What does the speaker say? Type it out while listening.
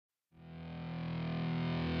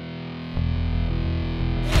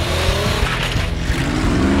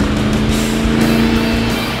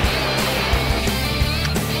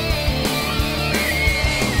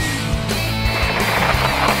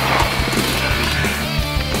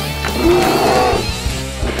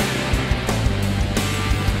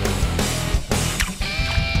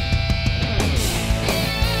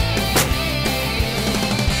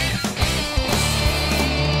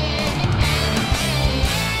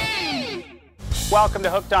Welcome to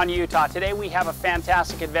Hooked on Utah. Today we have a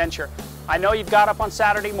fantastic adventure. I know you've got up on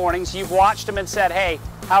Saturday mornings, you've watched them and said, hey,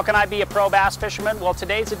 how can I be a pro bass fisherman? Well,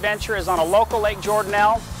 today's adventure is on a local Lake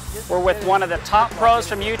Jordanelle. We're with one of the top pros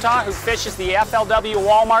from Utah who fishes the FLW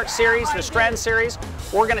Walmart series, the Strand series.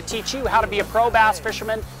 We're going to teach you how to be a pro bass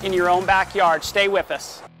fisherman in your own backyard. Stay with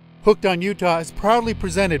us. Hooked on Utah is proudly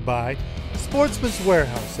presented by Sportsman's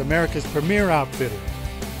Warehouse, America's premier outfitter.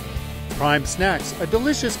 Prime Snacks, a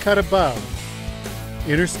delicious cut above.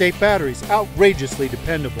 Interstate Batteries, outrageously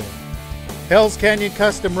dependable. Hell's Canyon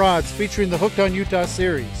Custom Rods, featuring the Hooked on Utah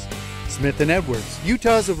series. Smith & Edwards,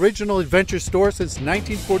 Utah's original adventure store since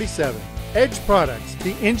 1947. Edge Products,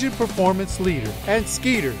 the engine performance leader. And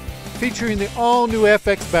Skeeter, featuring the all-new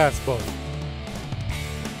FX Bass Boat.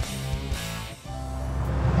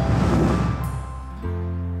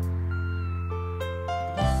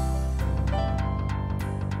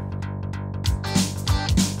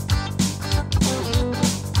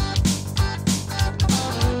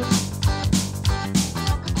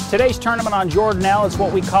 Today's tournament on Jordanelle is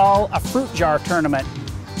what we call a fruit jar tournament.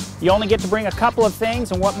 You only get to bring a couple of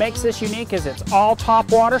things, and what makes this unique is it's all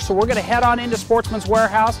top water. So we're going to head on into Sportsman's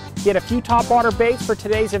Warehouse, get a few top water baits for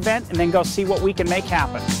today's event, and then go see what we can make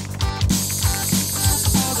happen.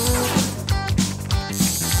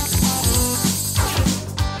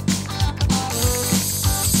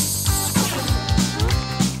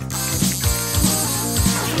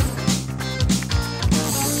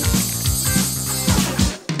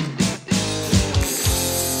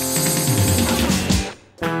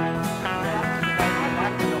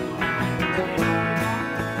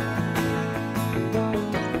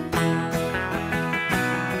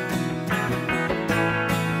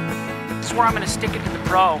 Where I'm going to stick it to the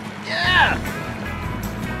pro. Yeah!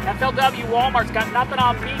 FLW Walmart's got nothing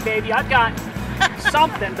on me, baby. I've got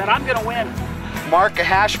something that I'm going to win. Mark a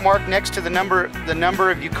hash mark next to the number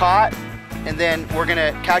of you caught, and then we're going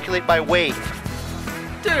to calculate by weight.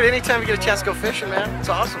 Dude, anytime you get a chance to go fishing, man, it's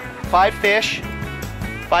awesome. 5 fish,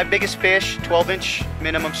 5 biggest fish, 12-inch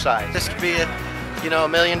minimum size. This could be a, $1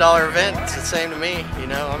 million event. It's the same to me.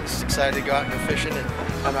 I'm just excited to go out and go fishing and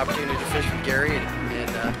have an opportunity to fish with Gary and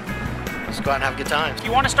just go out and have a good time. If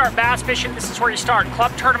you want to start bass fishing, this is where you start.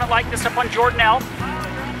 Club tournament like this up on Jordanelle.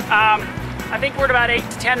 I think we're at about 8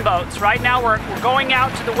 to 10 boats. Right now we're going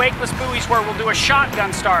out to the wakeless buoys where we'll do a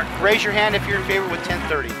shotgun start. Raise your hand if you're in favor with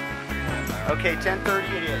 10:30. Okay,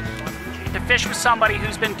 10:30 it is. To fish with somebody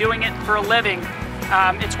who's been doing it for a living,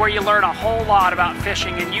 it's where you learn a whole lot about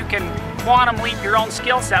fishing, and you can quantum leap your own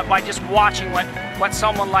skill set by just watching what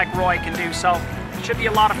someone like Roy can do. So it should be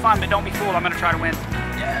a lot of fun, but don't be fooled. I'm going to try to win.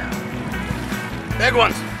 Yeah. Big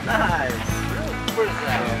ones. Nice. What is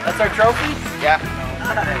that? That's our trophy? Yeah.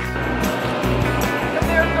 Nice. Come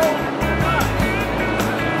here, go.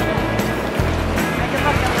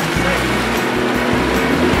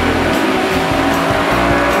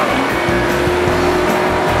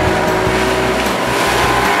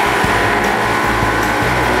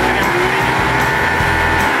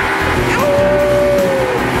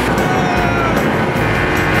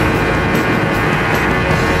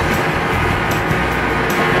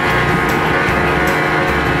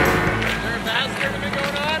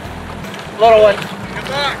 Little one. Good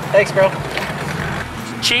luck. Thanks, bro.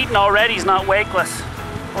 He's cheating already. He's not wakeless.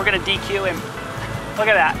 We're going to DQ him. Look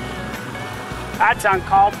at that. That's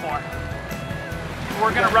uncalled for.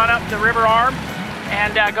 We're going to run up the river arm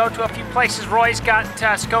and go to a few places Roy's got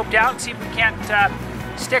scoped out and see if we can't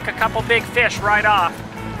stick a couple big fish right off.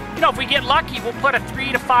 If we get lucky, we'll put a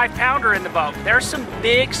 3 to 5 pounder in the boat. There's some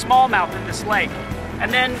big smallmouth in this lake.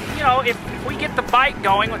 And then, if we get the bite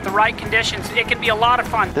going with the right conditions, it can be a lot of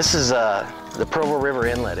fun. This is the Provo River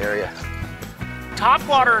Inlet area. Top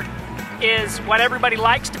water is what everybody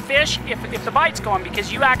likes to fish if the bite's going,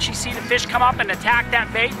 because you actually see the fish come up and attack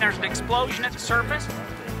that bait, and there's an explosion at the surface.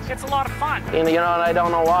 It's a lot of fun. And I don't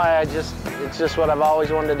know why. It's just what I've always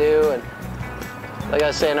wanted to do. And like I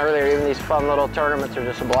was saying earlier, even these fun little tournaments are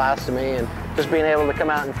just a blast to me. And just being able to come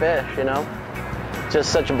out and fish,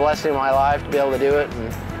 just such a blessing in my life to be able to do it,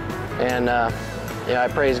 and I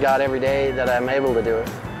praise God every day that I'm able to do it.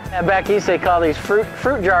 Back east they call these fruit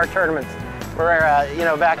jar tournaments, where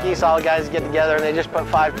back east all the guys get together and they just put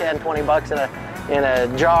 5, 10, 20 bucks in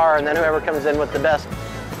a jar, and then whoever comes in with the best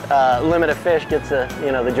limit of fish gets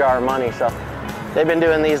the jar of money. So they've been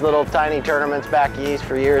doing these little tiny tournaments back east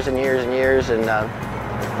for years and years and years, and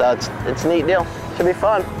it's a neat deal. Should be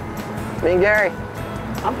fun. Me and Gary.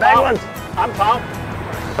 I'm pumped. I'm pumped.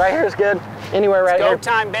 Right here is good. Anywhere right here. It's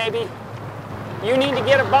go time, baby. You need to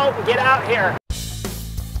get a boat and get out here.